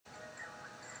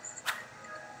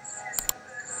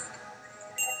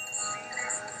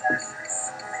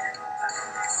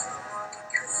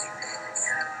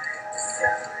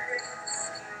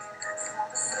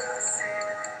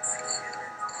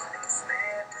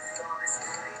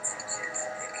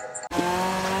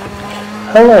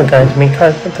Hello guys, me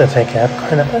Karlo with the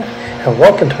Karlo, and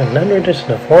welcome to another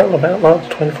edition of World of Outlaws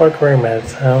 24 Career Mode.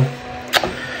 So,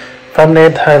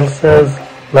 thumbnail title says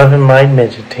Love and My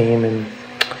Midget Team, and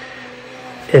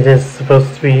it is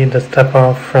supposed to be the step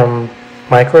off from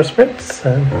microsprints,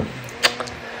 and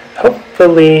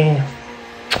hopefully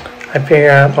I figure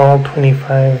out all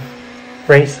 25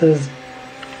 races,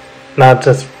 not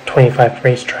just 25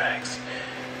 racetracks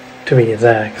to be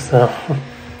exact, so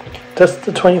just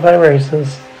the 25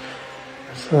 races.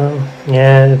 So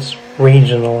yeah, it's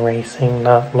regional racing,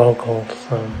 not local,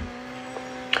 so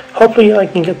hopefully I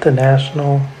can get the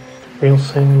national real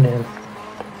soon and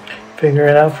figure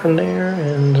it out from there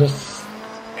and just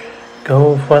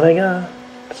go with what I got.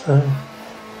 So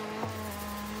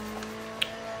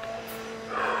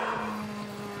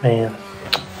man,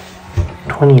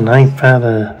 29th out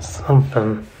of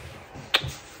something.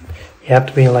 You have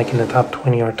to be like in the top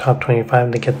 20 or top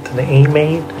 25 to get to the A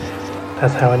main.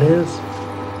 That's how it is.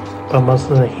 But most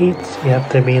of the heats, you have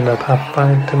to be in the top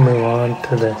 5 to move on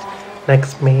to the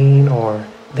next main or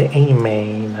the A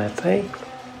main, I'd say.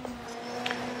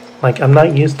 Like, I'm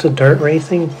not used to dirt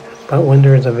racing, but when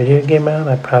there's a video game out,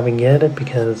 I probably get it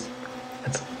because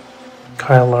it's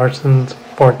Kyle Larson's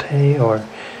forte or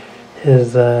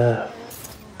his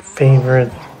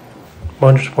favorite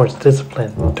motorsports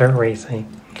discipline, dirt racing.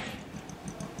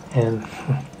 And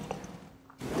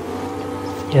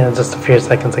yeah, just a few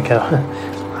seconds ago,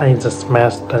 I just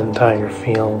smashed the entire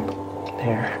field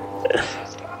there.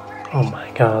 Oh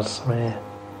my gosh, man.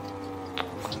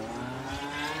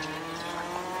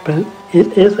 But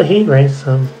it is a heat race,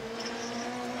 so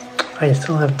I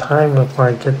still have time before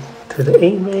I get to the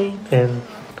A main, and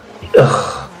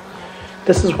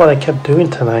this is what I kept doing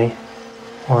tonight,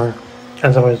 or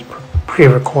as I was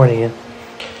pre-recording it,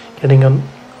 getting on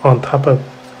top of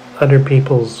other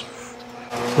people's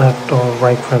left or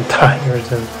right front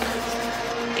tires and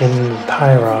getting the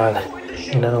tie rod,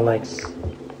 you know, like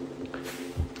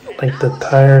the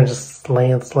tire just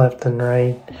lands left and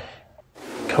right,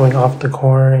 coming off the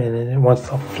corner, and it wants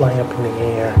to fly up in the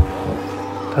air.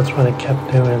 That's what I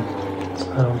kept doing.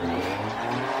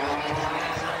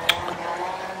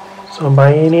 So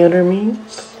by any other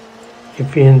means,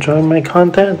 if you enjoy my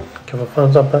content, give a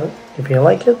thumbs up if you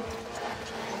like it.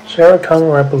 Share a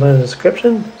comment right below the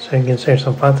description so you can share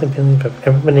some thoughts and opinions with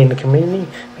everybody in the community,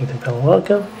 make them feel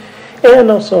welcome. And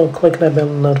also click that bell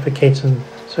notification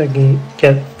so you can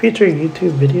get future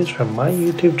YouTube videos from my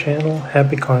YouTube channel,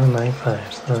 Happy Karlo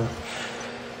 95. So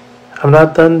I'm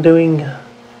not done doing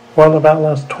World of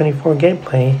Outlaws 24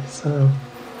 gameplay, so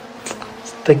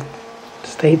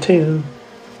stay tuned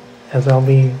as I'll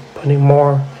be putting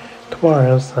more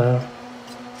tomorrow. So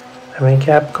I'm in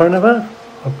Happy Karlo.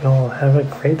 Hope you all have a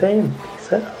great day and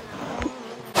peace out.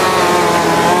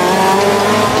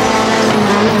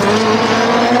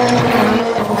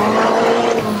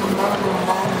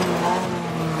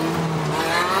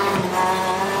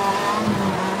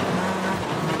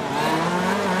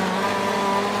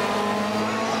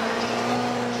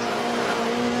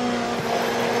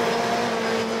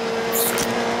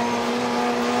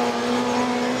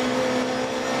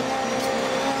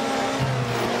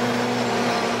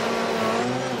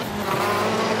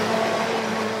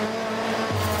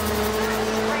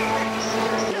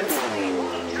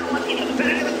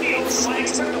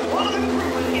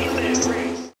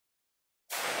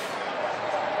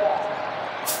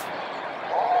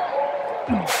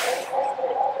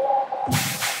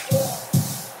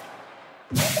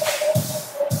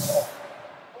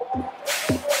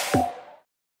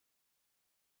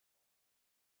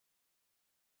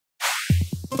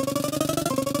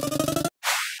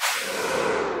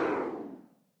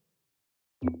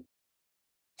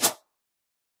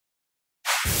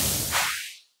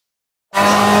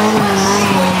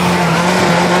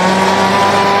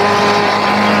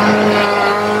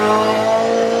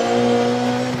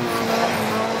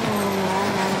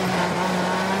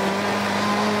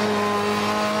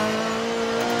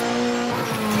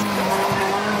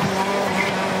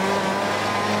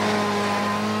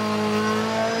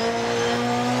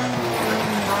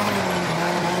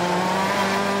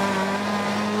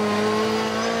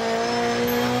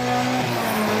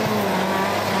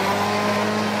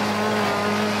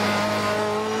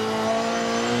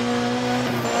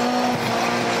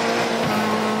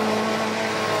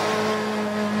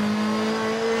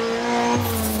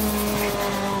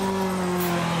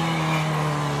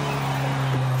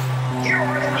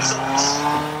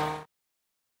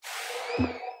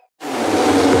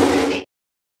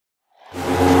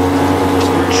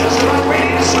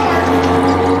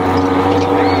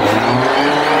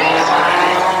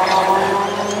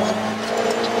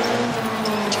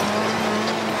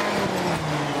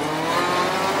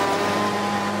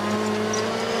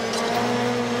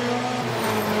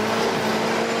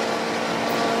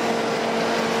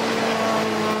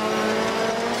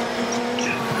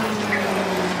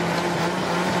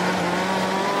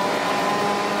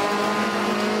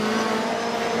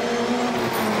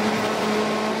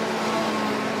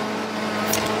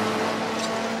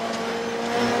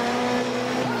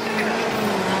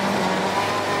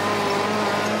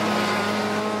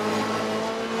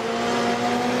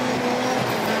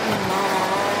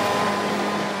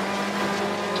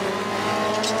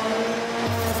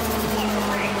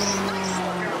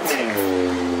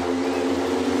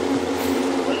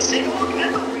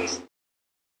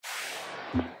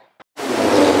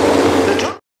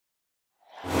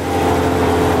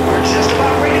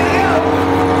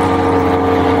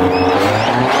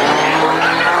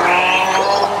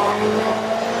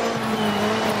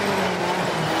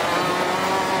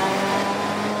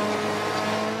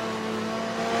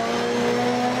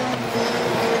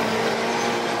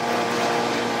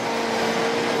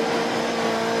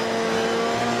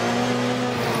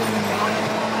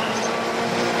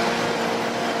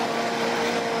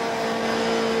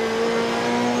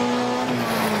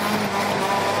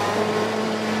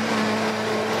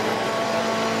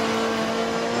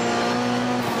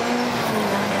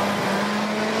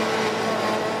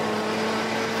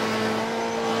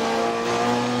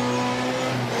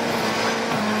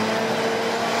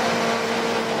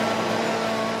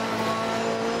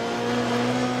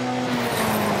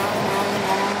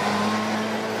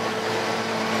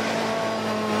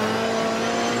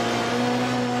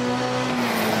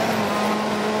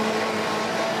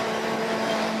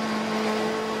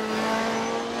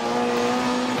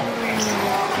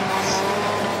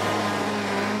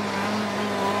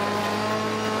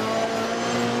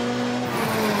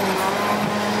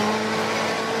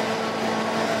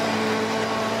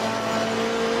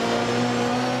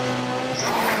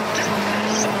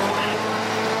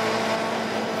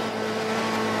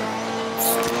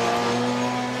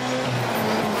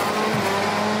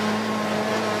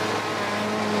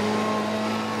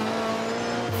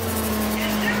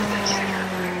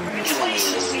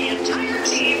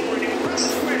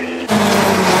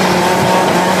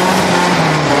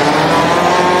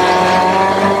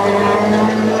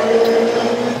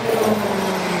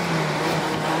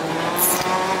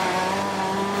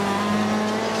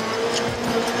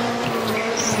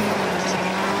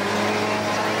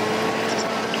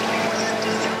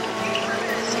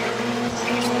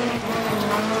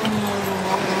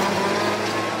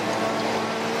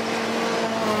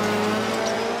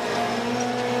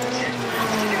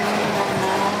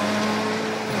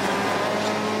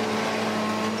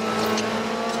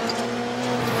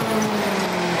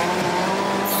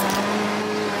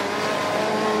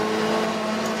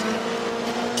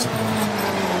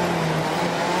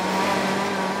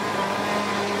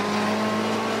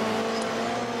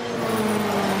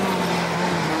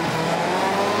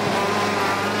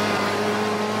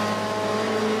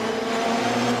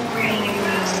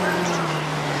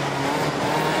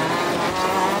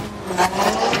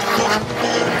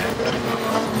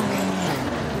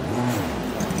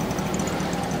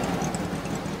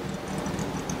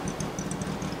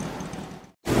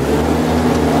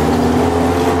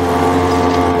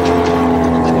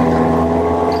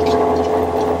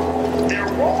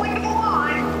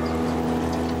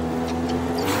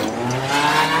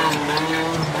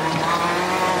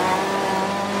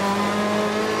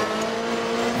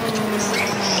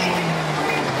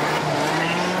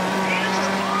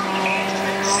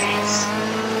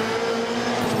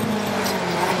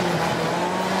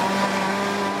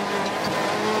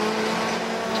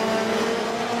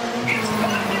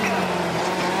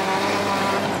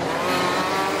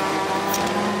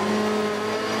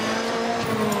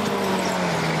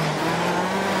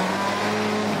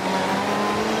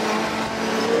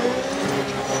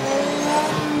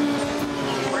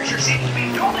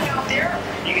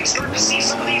 you can start to see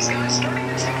some of these guys starting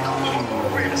to take a little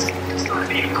more risk. It's going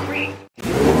to be a great.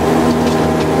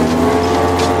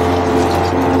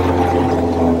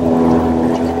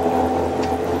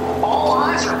 All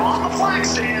eyes are on the flag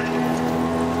stand.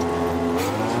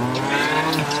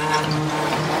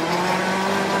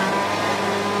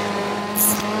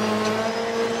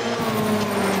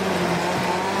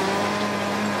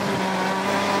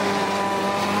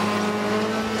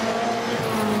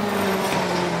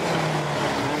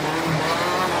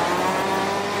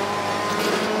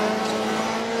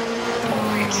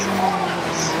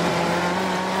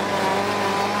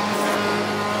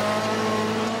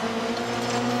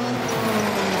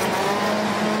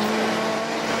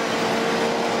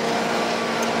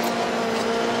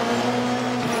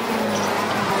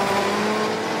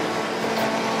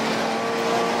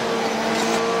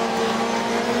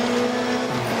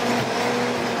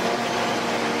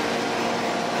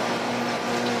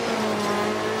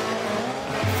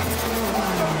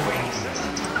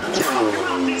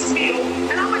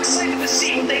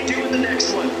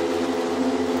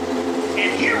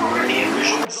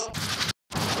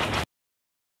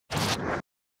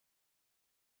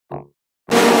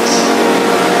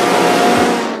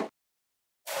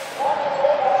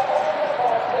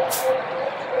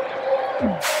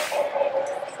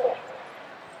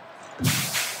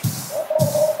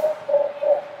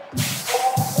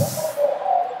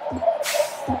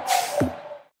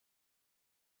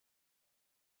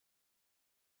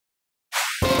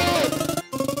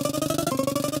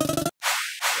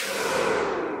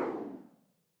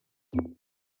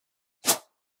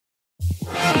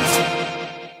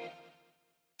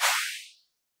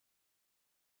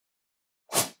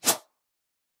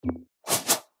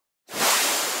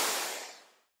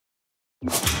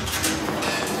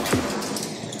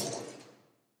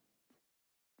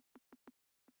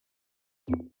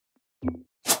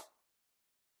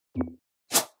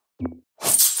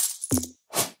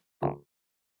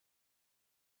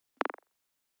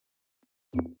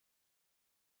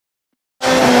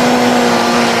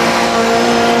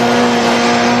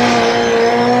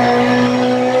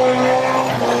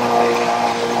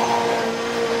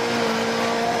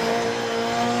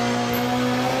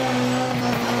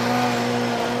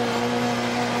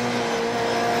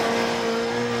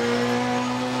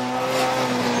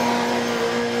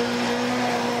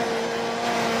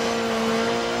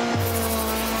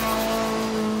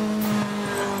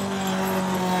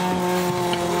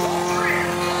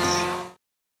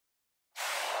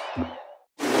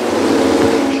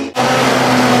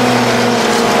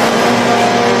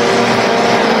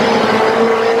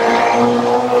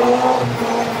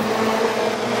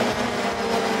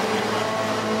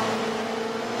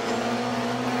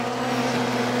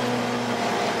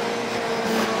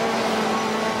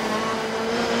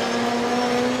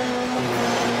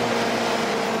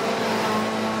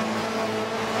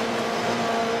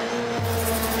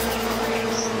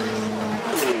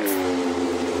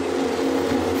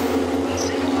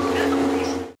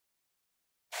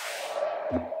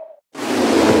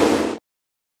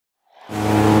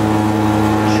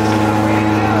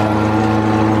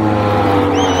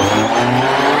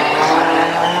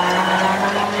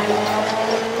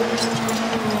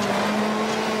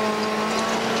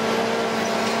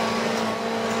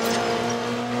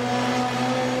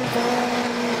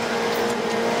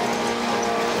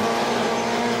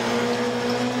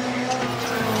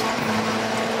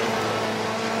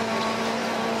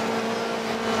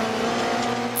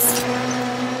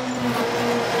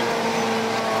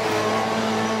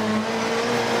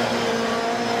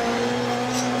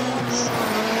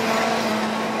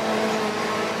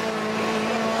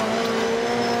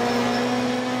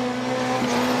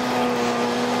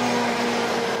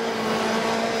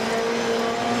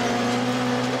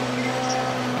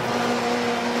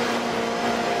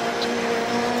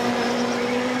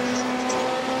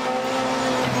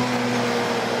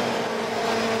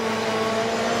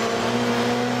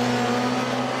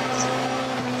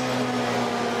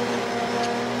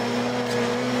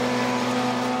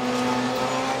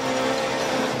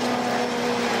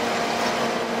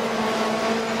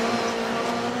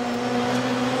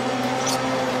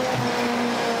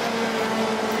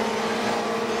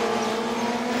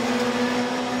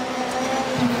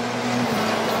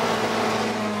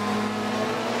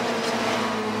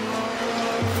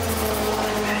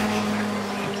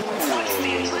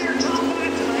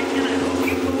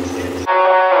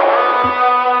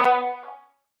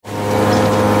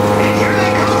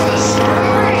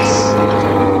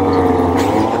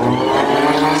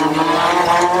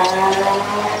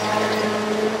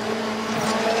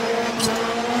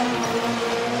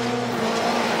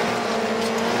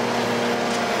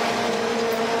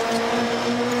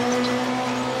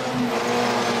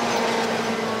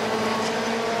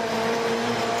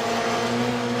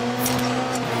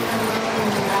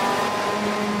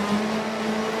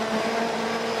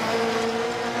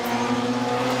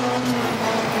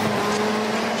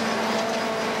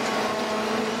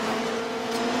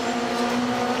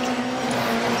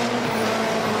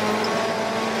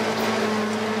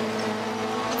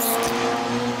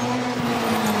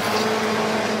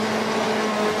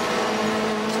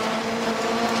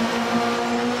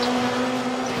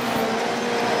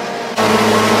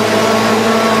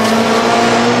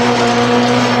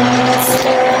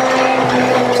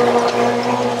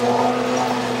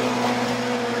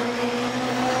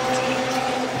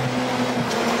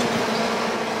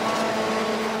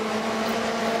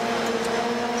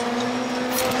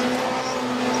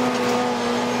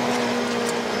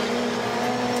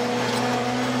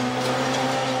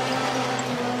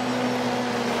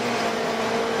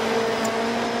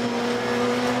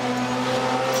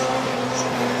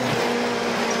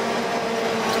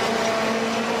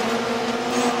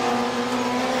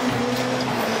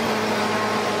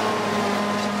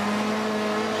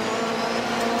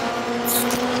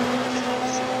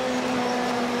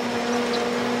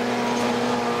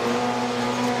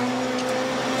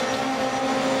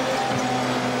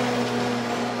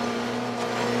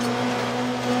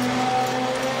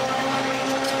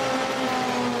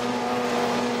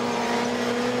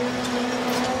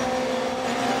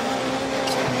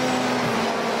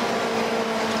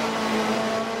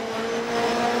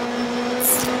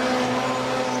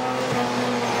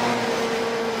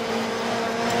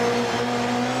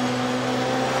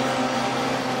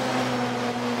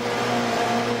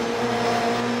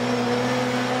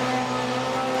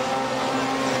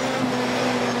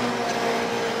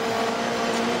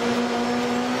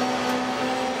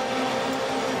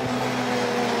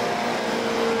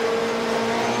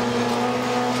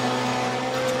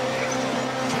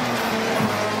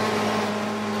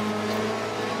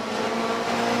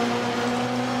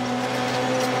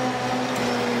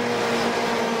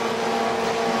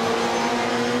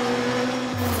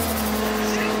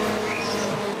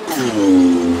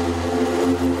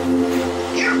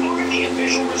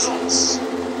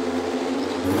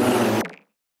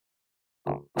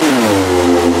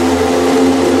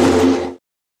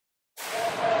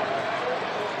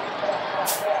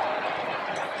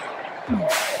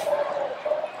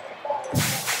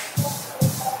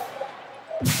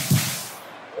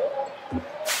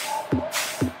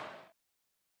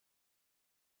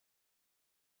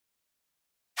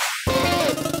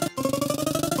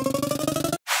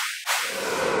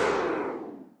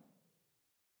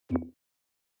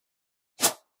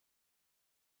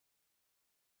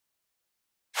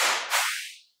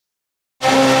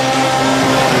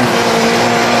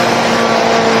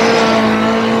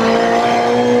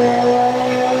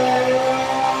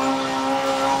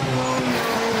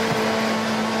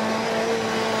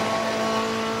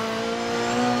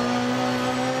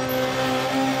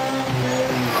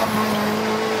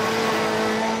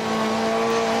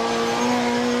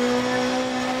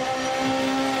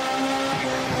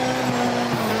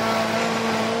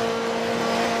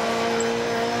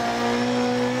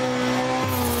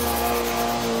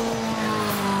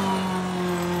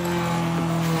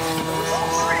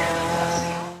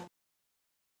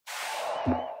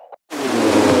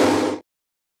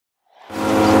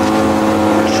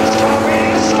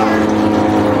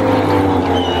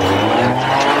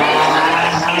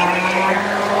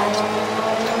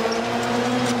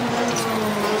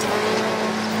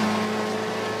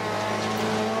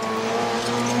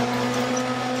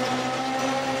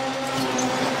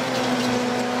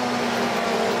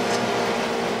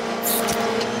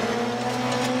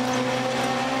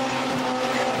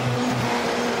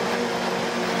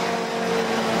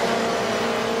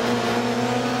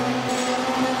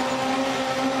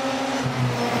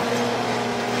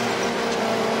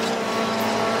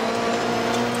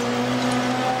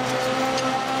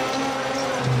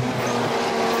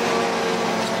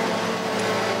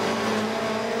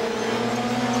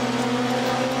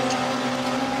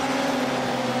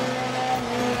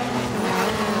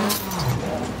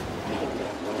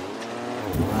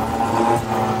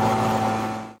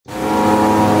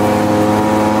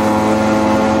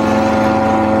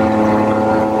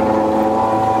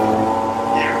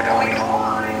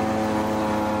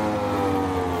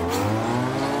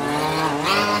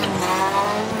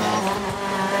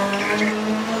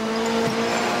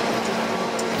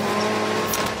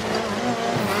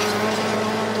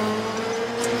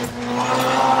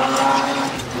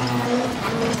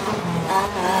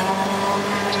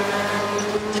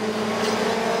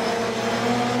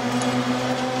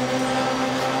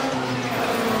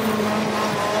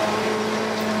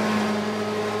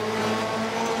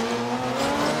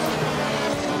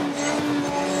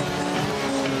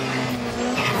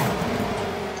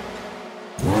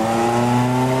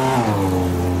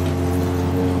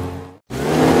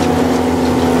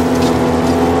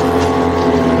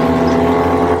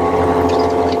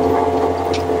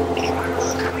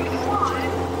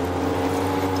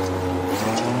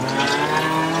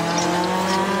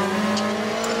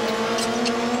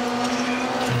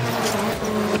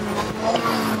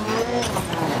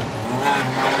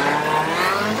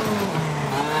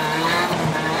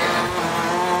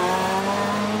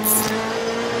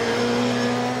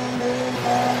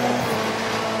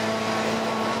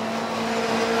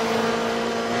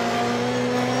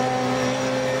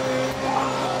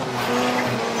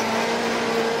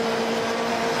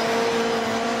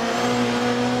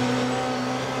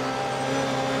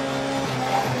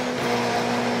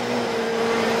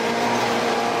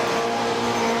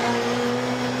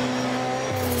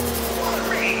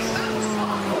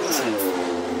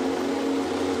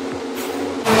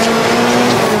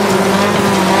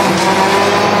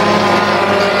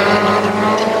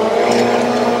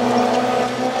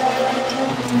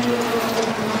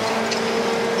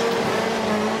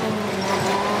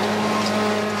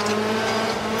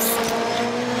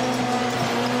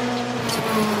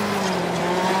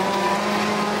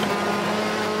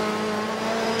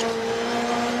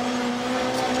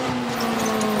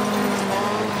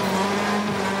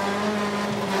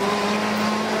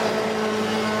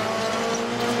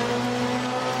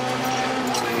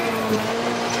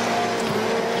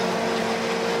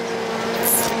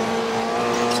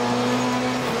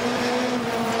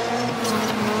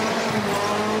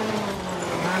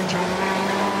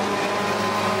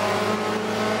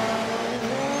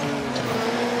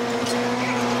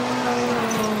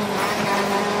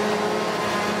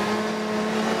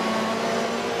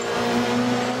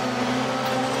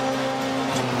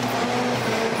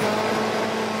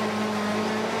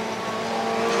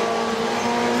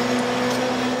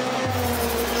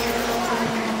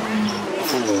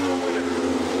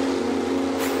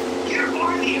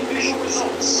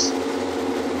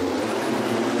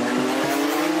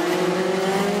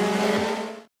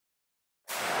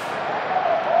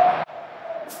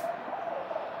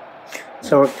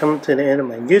 So we're coming to the end of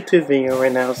my YouTube video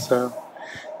right now, so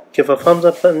give a thumbs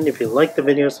up button if you like the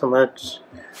video so much.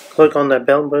 Click on that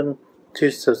bell button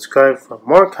to subscribe for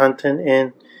more content,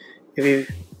 and if you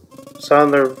saw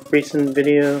the recent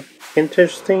video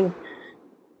interesting,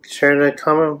 share the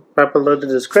comment right below the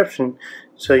description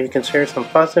so you can share some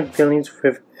positive feelings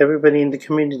with everybody in the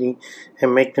community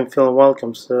and make them feel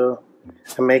welcome. So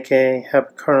I make a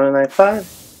happy Karlo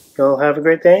 95. You'll have a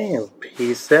great day and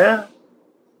peace out.